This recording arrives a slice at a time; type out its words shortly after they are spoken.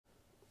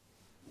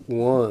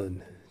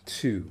1,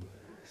 2,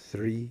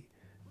 3,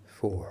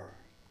 4.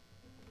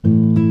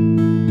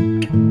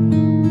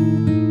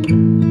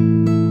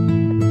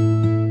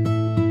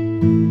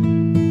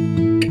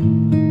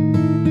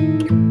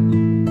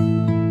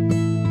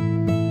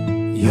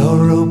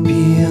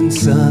 European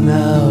sun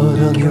out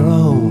on your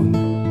own.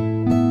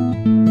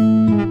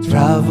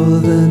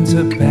 Travel then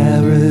to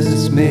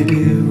Paris,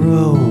 maybe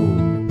Rome.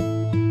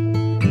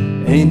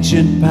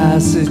 Ancient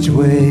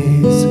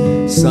passageways,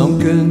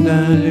 sunken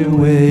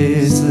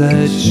alleyways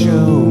that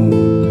shone.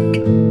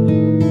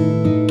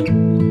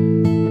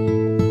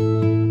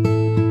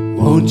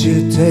 Won't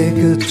you take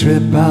a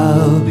trip,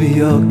 I'll be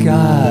your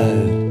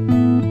guide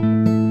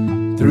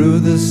through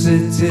the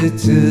city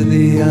to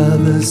the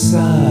other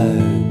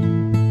side.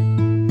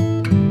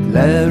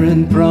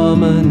 Glaring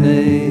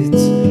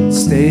promenades,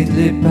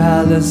 stately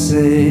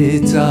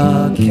palisades,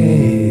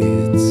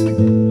 arcades.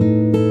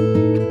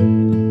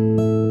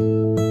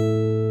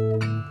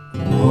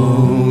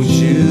 Won't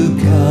you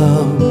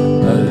come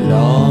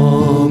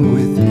along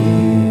with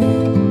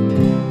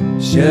me?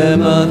 Share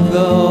my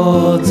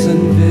thoughts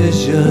and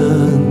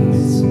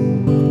visions.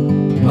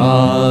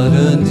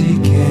 Modern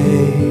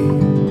decay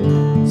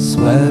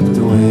swept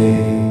away.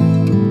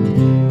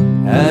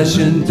 Ash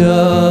and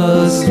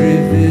dust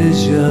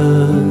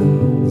revisions.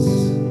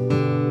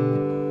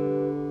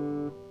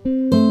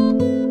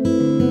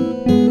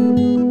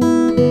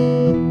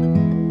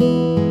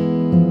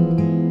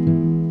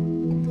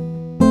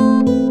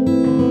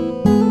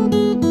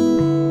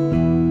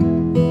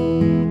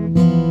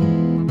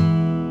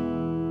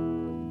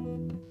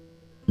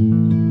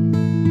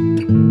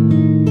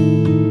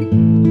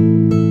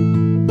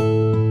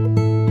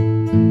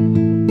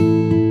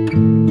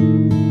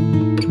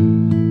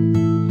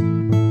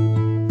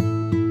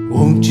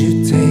 Won't you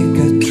take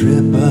a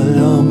trip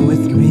along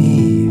with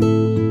me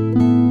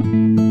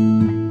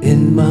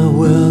in my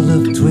world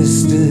of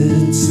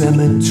twisted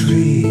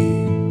symmetry?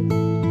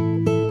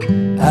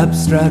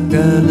 Abstract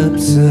and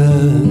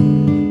absurd,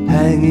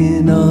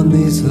 hanging on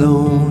these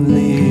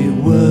lonely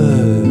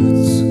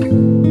words.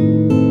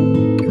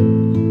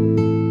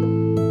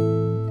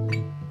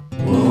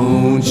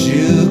 Won't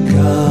you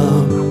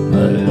come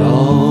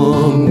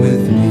along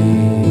with me?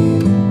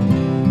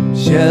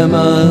 Share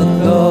my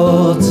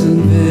thoughts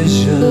and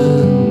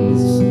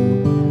visions.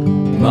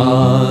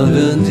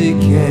 Modern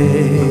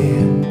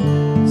decay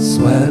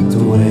swept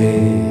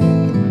away.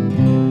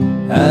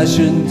 Ash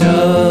and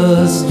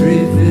dust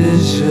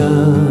revisions.